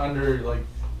under like.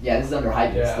 yeah, this is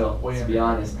underhyped Yeah, still. way To under, be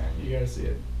honest, man. You gotta see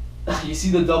it. you see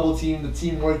the double team, the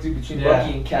teamwork dude between Yeah.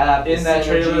 Bucky and Cap. In the that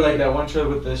trailer, synergy. like that one trailer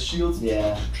with the shields.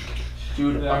 Yeah,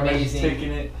 dude, Iron Man's just amazing.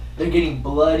 taking it. They're getting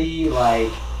bloody. Like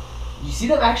you see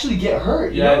them actually get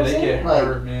hurt. You know Yeah, what I'm they saying? get Like,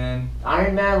 hurt, man.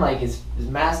 Iron Man, like his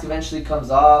mask eventually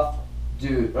comes off,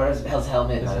 dude, or his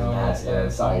helmet, His not helmet, his mask. yeah,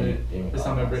 his Sorry, helmet. dude. It's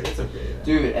not it's okay. Yeah.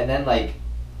 Dude, and then like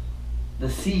the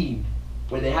scene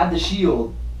where they have the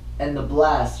shield, and the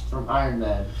blast from Iron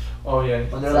Man Oh yeah.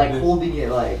 when they're like holding it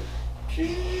like.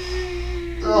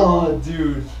 Oh,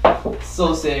 dude,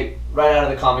 so sick! Right out of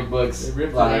the comic books. They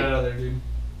ripped like, it right out of there, dude.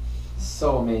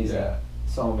 So amazing. Yeah.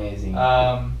 So amazing.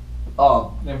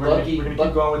 Oh, and we're Bucky, gonna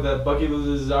keep going with the Bucky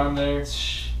loses his arm there.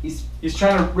 He's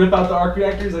trying to rip out the arc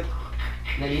reactor. He's like,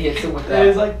 and then he hits him with and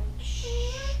he's that. like,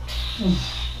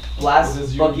 Blast this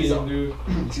is Bucky's Yu-Gi-Oh, dude.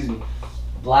 excuse me.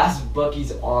 Blast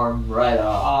Bucky's arm right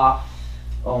off. Ah,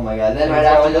 Oh my god. Then and right it's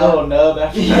got after like a little that. nub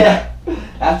after that. Yeah.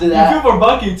 After You that. feel for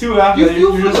Bucky too after You that. feel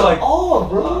You're for just the like, oh,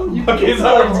 bro. You Bucky's feel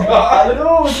arm's for- gone. I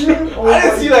know, dude. Oh I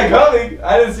didn't my see God. that coming.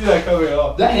 I didn't see that coming at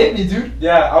all. That hit me, dude.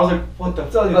 Yeah, I was like, what the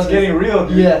fuck? It's getting real,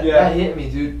 dude. Yeah, that yeah, hit me,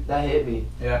 dude. That hit me.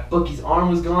 yeah. Bucky's arm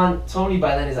was gone. Tony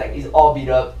by then is like he's all beat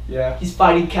up. Yeah. He's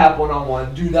fighting Cap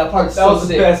 1-on-1. Dude, that part's That so was the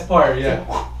sick. best part,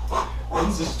 yeah.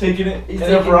 He's just taking it. He's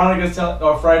And then taking- Veronica's telling,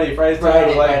 or Friday's telling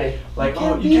him, like, You oh,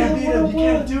 can't you beat can't him, beat him, you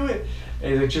can't one-on-one. do it.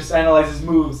 And he's like, just analyze his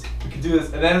moves. We can do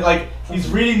this. And then, like, he's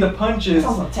reading the punches,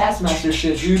 Sounds like Taskmaster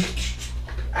shit, dude.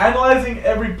 analyzing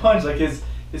every punch, like his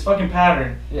fucking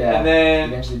pattern. Yeah. And then,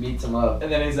 Eventually beats him up.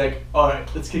 and then he's like, all right,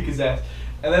 let's kick his ass.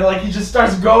 And then, like, he just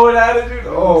starts going at it, dude.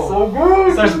 Oh, so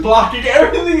good. starts blocking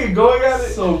everything and going at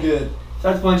it. So good.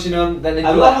 Starts punching him. Then they do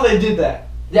I love how that. they did that.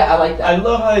 Yeah, I like that. I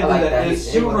love how they I did like that. that. His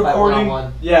He suit went fight recording,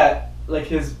 one-on-one. yeah, like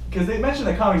his, because they mentioned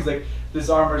in the comics, like, this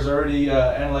armor's already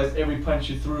analyzed every punch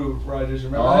you threw, Rogers.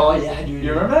 Remember Oh that? yeah, dude.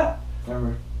 You remember that?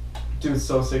 Remember? Dude, it's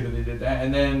so sick that they did that.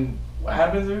 And then, what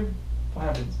happens, dude? What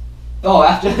happens? Oh,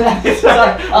 after that.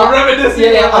 Sorry, we're reminiscing.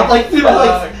 Yeah,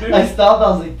 I'm I stopped.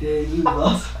 I was like, dang, this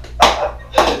lost.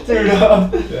 Dude.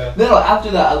 Yeah. No,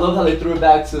 after that, I love how they threw it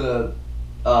back to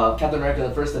Captain America,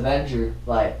 the first Avenger.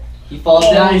 Like, he falls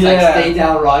Oh, down, he's yeah. like, stay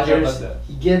down, Yeah, Rogers. about that.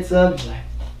 He gets up, he's like,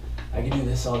 I can do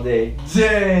this all day.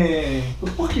 Dang. It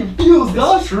fucking feels,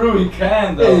 dog. That's true, he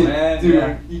can, though, Hey, man. dude,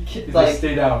 Yeah. you can't, He's like, like,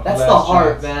 stay down. that's Last the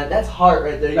heart, chance. man. That's heart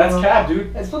right there. You That's know? Cap,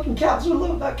 dude. That's fucking Cap. That's what I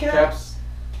love about Cap.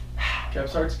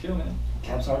 Cap's hard to kill, man.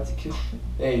 Cap's hard to kill.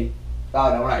 Hey.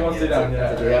 Oh, no, we're not He gonna wants to get stay into down, it.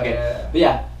 That's yeah. okay, okay. Yeah. But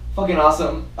yeah, fucking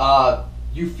awesome.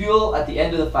 You feel at the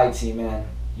end of the fight scene, man,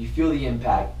 you feel the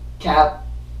impact. Cap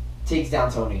takes down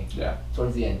Tony Yeah.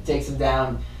 towards the end. Takes him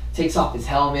down, takes off his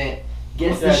helmet,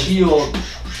 gets Yeah, the just- shield,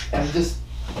 and just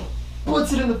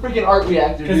puts it in the freaking arc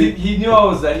reactor, Because dude. he knew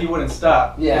always that he wouldn't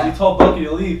stop. Yeah. Because he told Bucky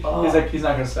to leave. Oh. He's like, he's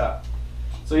not going to stop.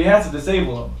 So he has to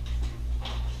disable him.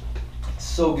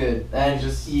 So good. And He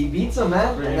just he beats him,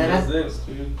 man. Freaking And then does at, this,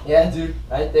 dude. yeah, dude,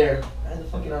 right there. Right in the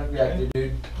fucking arc reactor,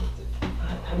 dude.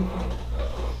 How do you fucking...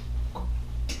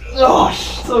 Oh,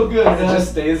 so good, It man.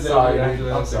 just stays there Sorry, after dude.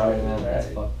 that. I'm sorry, man. That's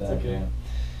Alright, fucked it's up, okay. man.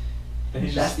 And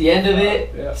he That's just- the end of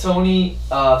it. Yeah. Tony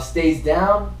stays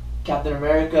down. Captain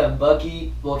America and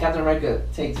Bucky. Well, Captain America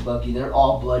takes Bucky. They're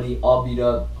all bloody, all beat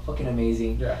up. Fucking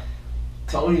amazing. Yeah.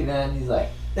 Tony, man, he's like,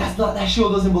 that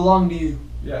shield doesn't belong to you.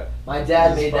 Yeah. My dad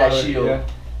Just made that follow it, shield. yeah.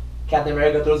 Captain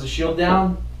America throws the shield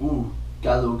down. Ooh,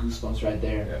 got a little goosebumps right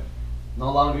there. Yeah.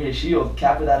 No longer his shield.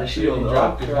 Cap without a shield. He Oh,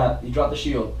 dropped it, crap. He dropped the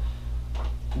shield.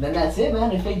 And then that's it,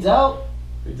 man. It fades out.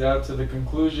 It's out to the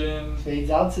conclusion. Fades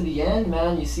out to the end,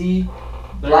 man. You see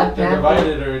They're Black Panther.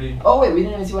 divided already. Oh wait, we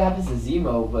didn't even see what happens to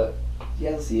Zemo, but you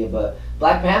guys will see it. But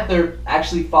Black Panther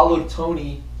actually followed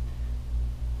Tony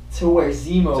to where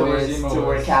Zemo To where is, Zemo to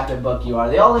where is. Cap and Bucky are.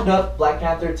 They all end up Black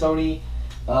Panther, Tony,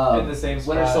 In the same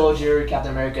Winter spot. Soldier,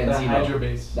 Captain America, and The Zemo. Hydra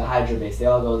base. The Hydra base. They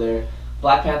all go there.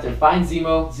 Black Panther finds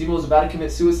Zemo. Zemo's about to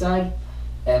commit suicide,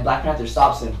 and Black Panther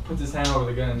stops him. Puts his hand over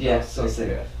the gun. Yeah, so sick.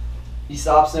 Yeah. He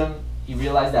stops him. He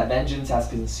realized that vengeance has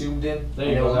consumed him, There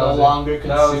and you it go. will That no was it. longer That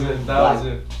was consume it. That was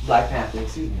it. Black Panther.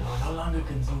 Excuse me. No longer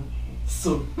consume me.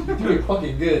 So you're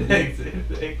fucking good. Thanks.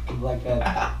 Thanks. Black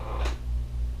Panther.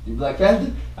 You Black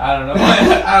Panther? I don't know.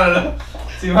 I don't know.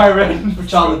 See my red.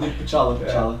 T'Challa, dude. T'Challa. Yeah.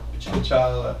 T'Challa.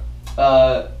 T'Challa.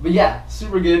 T'Challa. But yeah,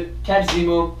 super good. Catch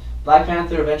Zemo. Black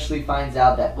Panther eventually finds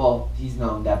out that, well, he's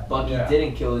known that Bucky Yeah.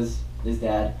 didn't kill his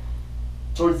dad.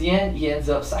 Towards the end, he ends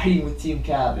up siding with Team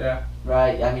Cap. Yeah.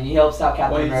 Right? I mean, he helps out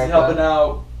Captain Well, he's America. helping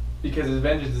out because his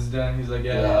vengeance is done. He's like,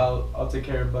 yeah, Yeah. I'll take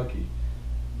care of Bucky.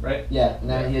 Right? Yeah, and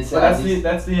then he So that's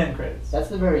the end credits. that's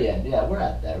the very end. Yeah, we're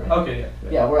at that, right? Okay, yeah.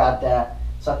 Yeah, we're at that.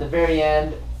 So at the very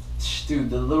end, dude,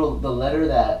 the letter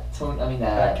that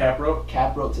That Cap wrote?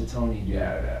 Cap wrote to Tony, dude.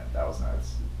 Yeah, that was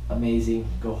nuts. Amazing.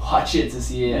 Go watch it to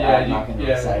see it. Yeah, I'm not gonna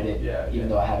yeah, recite it, yeah, even yeah.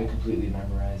 though I have it completely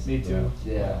memorized. Me too.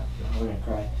 But, yeah, we're gonna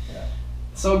cry. Yeah.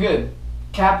 So good.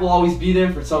 Cap will always be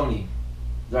there for Tony.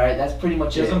 Right? That's pretty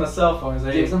much Gives it. him a cell phone. He's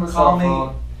like, Gives him a call cell me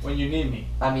phone. when you need me.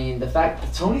 I mean, the fact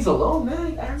that Tony's alone, man.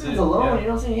 Iron That's Man's it, alone. yeah. You know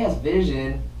what I'm saying? He has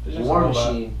Vision, Vision's War a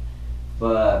robot. Machine,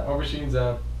 but War Machine's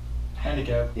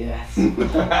Handicap. Yes.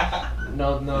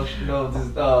 No, No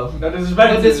disrespect.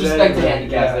 no disrespect to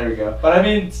handicaps. Yeah. There we go. But I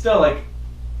mean, still, like,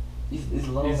 He's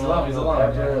alone. he's man. alone. He's No alone.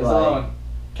 Pepper, Yeah, he's like, alone.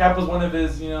 Cap was one of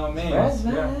his, mains. Friends,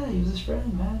 man. Yeah. Yeah, he was his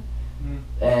friend, man. Mhm.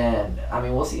 And I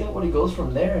mean, we'll see what he goes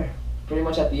from there. Pretty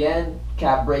much at the end,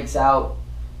 Cap breaks out.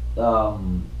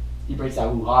 He breaks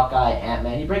out who? Hawkeye,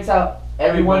 Ant-Man. He breaks out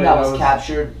everyone that was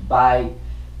captured by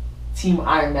Team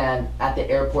Iron Man at the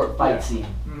airport fight scene.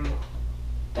 Mhm.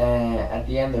 And at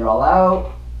the end, they're all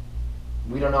out.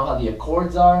 We don't know how the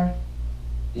Accords are.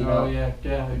 You know, yeah. It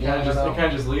Yeah, kind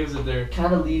of just leaves it there.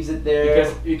 kind of leaves it there.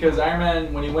 Because Iron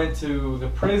Man, when he went to the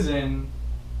prison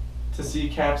to see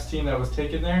Cap's team that was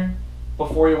taken there,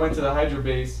 before he went to the Hydra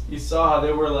base, he saw how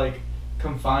they were like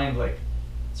confined. Like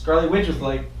Scarlet Witch was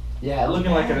like Yeah, it was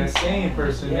looking like an bad. insane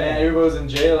person. Yeah. Man, everybody was in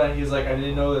jail, and he's like, I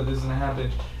didn't know that this was gonna happen.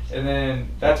 And then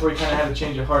that's where he kind of had a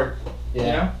change of heart.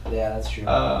 Yeah, yeah, that's true.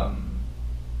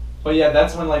 But yeah,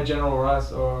 that's when like General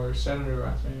Ross or Senator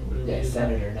Ross, maybe whatever. Yeah, he is now.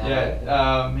 Senator now.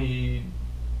 Yeah, he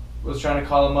was trying to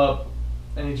call him up,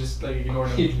 and he just like ignored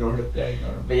him. He ignored him. Yeah,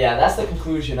 ignored him. But yeah, that's the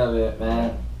conclusion of it,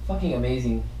 man. Fucking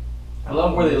amazing. I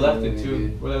love where they left it Amazing too. movie,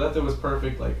 dude. Where they left it was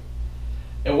perfect. Like,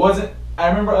 it wasn't. I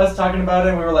remember us talking about it,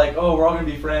 and we were like, "Oh, we're all gonna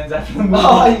be friends after the movie."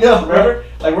 Oh, I know, Remember?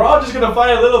 Like, we're all just gonna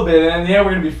fight a little bit, and yeah,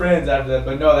 we're gonna be friends after that.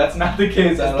 But no, that's not the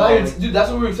case It's at not all. even- dude, that's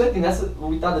what we were expecting. That's what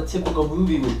we thought the typical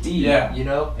movie would be. Yeah. You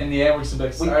know? In the end, we're just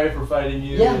like, sorry for fighting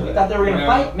you. Yeah, we like, thought they were gonna you know?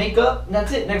 fight, make up, and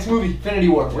that's it. Next movie, Infinity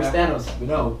War. Where's Yeah. Thanos? We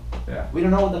know. Yeah. We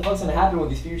don't know what the fuck's gonna happen with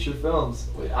these future films.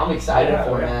 I'm excited Yeah,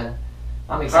 for it, yeah. man. I'm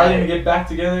How are they excited. gonna get back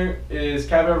together? Is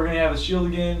Cap ever gonna have the shield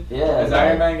again? Yeah, Is yeah.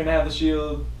 Iron Man gonna have the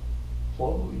shield?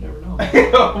 Whoa, you never know.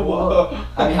 Whoa.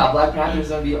 I mean, how Black Panther's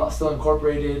gonna be still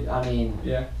incorporated. I mean,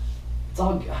 Yeah. it's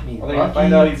all. I mean, Are they gonna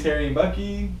find out he's harrying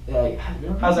Bucky? Like, we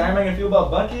don't How's know. Iron Man gonna feel about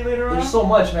Bucky later on? There's so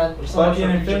much, man. There's so much Bucky for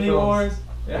and future Infinity films. Wars.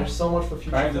 Yeah. There's so much for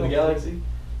future Guardians of the films. Galaxy.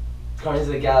 Guardians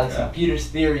of the Galaxy. Yeah. Peter's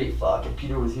theory. Fuck, if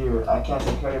Peter was here, I can't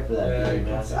take credit for that Yeah, theory, you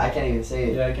man. can't say I it. can't even say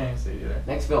it. Yeah, I can't even say it either.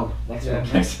 Next film. Next Yeah,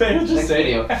 film. next video. Just Next say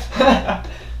video. it.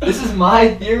 This is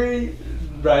my theory.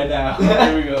 Right now.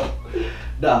 Here we go.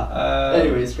 Nah.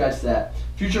 Anyway, scratch that.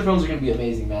 Future films are gonna be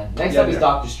amazing, man. Next Yeah, up is they are.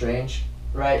 Doctor Strange,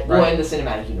 right? Well, Right. in the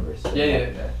cinematic universe. Yeah.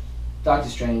 Doctor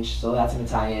Strange, so that's gonna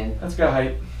tie in. That's got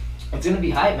hype. It's gonna be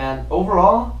hype, man.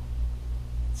 Overall,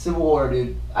 Civil War,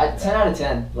 dude. 10 out of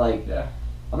 10. Like, Yeah.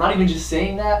 I'm not even just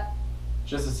saying that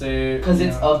Just to say. because you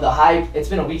it's know, of the hype. It's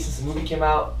been a week since the movie came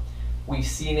out. We've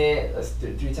seen it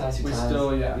three times, two We times.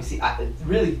 still, yeah. We see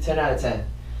really 10 out of 10.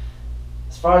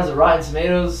 As far as the Rotten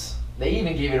Tomatoes, they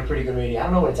even gave it a pretty good rating. I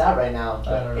don't know what it's at right now. I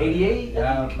don't know. 88.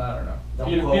 Yeah, I don't know. Don't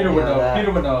Peter, quote Peter me would on know. that.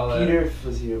 Peter would know all that. Peter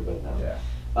was here, but no.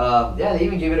 Yeah. Yeah, they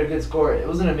even gave it a good score. It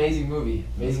was an amazing movie,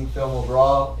 amazing film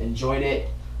overall. Enjoyed it,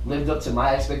 lived up to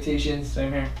my expectations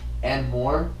Same here. and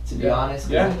more. To be Yeah. honest,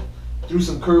 'cause Yeah. it threw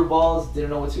some curveballs. Didn't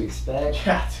know what to expect.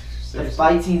 Yeah. The Seriously.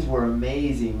 fight scenes were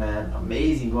amazing, man.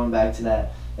 Amazing. Going back to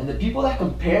that, and the people that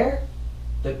compare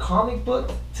the comic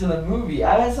book to the movie,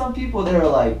 I had some people that are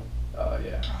like, Oh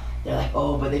yeah. they're like,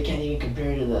 oh, but they can't even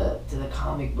compare to the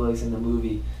comic books and the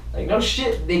movie. Like, no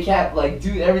shit, they can't like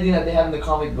do everything that they have in the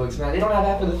comic books, man. They don't have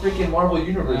half of the freaking Marvel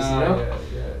universe, you know? Yeah.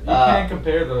 You Uh, can't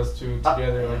compare those two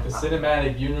together, like the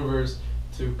cinematic universe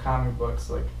to comic books.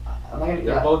 Like I'm not gonna,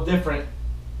 they're yeah. both different.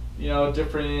 You know,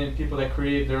 different people that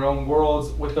create their own worlds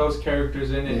with those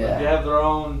characters in it. Yeah. Like, they have their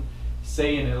own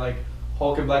say in it. Like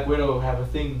Hulk and Black Widow have a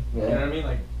thing. Yeah. You know what I mean?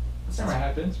 Like that's never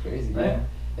happened. It's crazy, Right? yeah.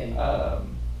 Hey,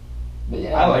 but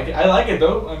yeah, I like it. I like it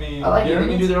though. I mean, I like you it. know They what I can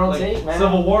mean? do their own Like, take, man.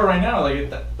 Civil War right now, like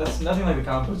that's nothing like the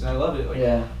comic books, and I love it. Like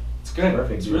yeah, it's good.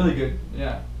 Perfect, It's dude. really good.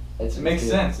 Yeah. it's It makes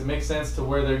good. sense. It makes sense to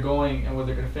where they're going and what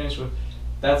they're gonna finish with.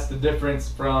 That's the difference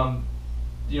from,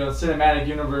 the cinematic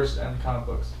universe and the comic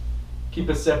books. Keep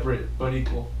it separate but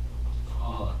equal.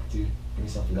 Oh, dude, give me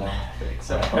some for that.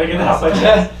 So gotta get that off my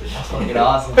chest. That's fucking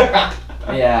awesome.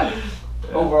 Yeah,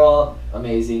 overall,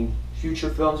 amazing. Future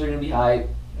films are gonna be hype.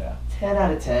 Yeah. 10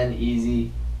 out of 10,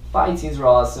 easy. Fight scenes were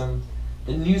awesome.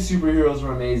 The new superheroes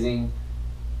were amazing.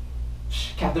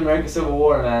 Captain America: Civil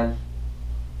War, man,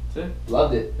 That's it.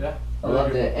 loved it. Yeah. I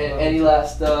loved it. And Loved any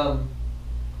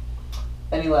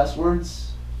it. last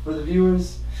words for the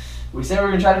viewers? We said we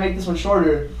were gonna try to make this one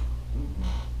shorter.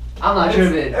 I'm not sure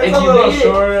if it. It's If a you little made it,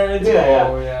 shorter. It's yeah,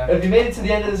 cool, yeah. yeah. If you made it to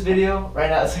the end of this video, right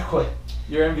now it's like what?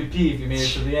 You're MVP if you made it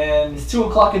to the end. It's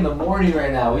 2:00 in the morning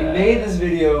right now. We Yeah. made this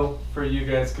video. For you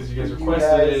guys, because you guys for you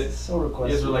requested guys. it. So You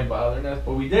requested. guys were like bothering us,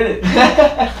 but we did it.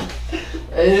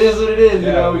 It is what it is.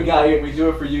 You know, we got here. We do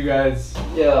it for you guys.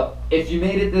 Yeah. If you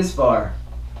made it this far,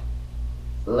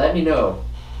 let me know.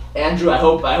 Andrew, I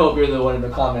hope you're the one in the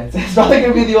comments. It's probably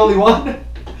gonna be the only one.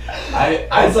 I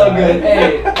It's all good.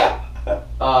 Hey,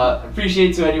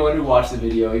 Appreciate to anyone who watched the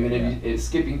video, even if you,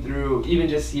 skipping through, even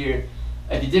just here.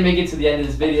 If you did make it to the end of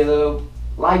this video, though,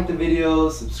 like the video,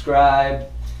 subscribe,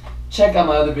 check out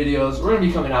my other videos. We're gonna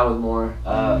be coming out with more.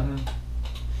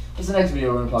 What's the next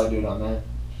video we're gonna probably do it on, man?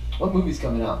 What movie's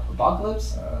coming out?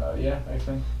 Apocalypse? Yeah,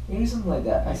 X-Men. We do something like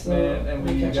that. X-Men, and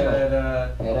we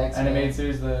got animated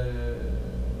series, the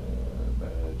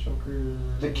Joker.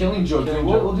 The Killing Joke. Killing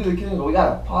We'll do the Killing Joke. We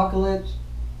got Apocalypse,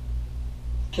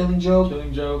 Killing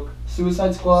Joke,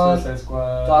 Suicide Squad,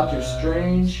 Doctor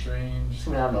Strange. It's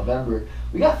coming out in November.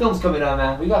 We got films coming out,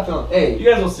 man. We got film. Hey, you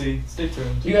guys will see. Stay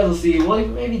tuned. You guys will see. Well,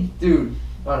 maybe, dude.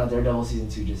 Oh no, Daredevil season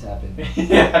 2 just happened.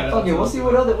 Yeah. Okay, we'll see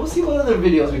what other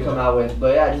videos we come out with.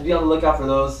 But yeah, just be on the lookout for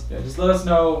those. Yeah, just let us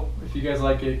know if you guys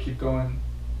like it. Keep going.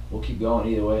 We'll keep going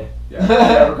either way.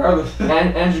 Yeah, regardless.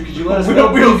 And Andrew, could you let us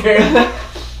know? We don't care.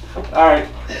 Alright.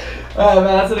 Man,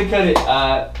 that's gonna cut it.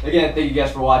 Again, thank you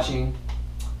guys for watching.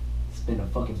 It's been a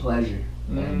fucking pleasure.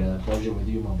 And pleasure with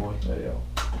you, my boy. Yeah, yo.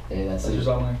 Hey, that's Pleasure's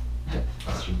all mine.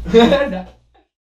 That's true.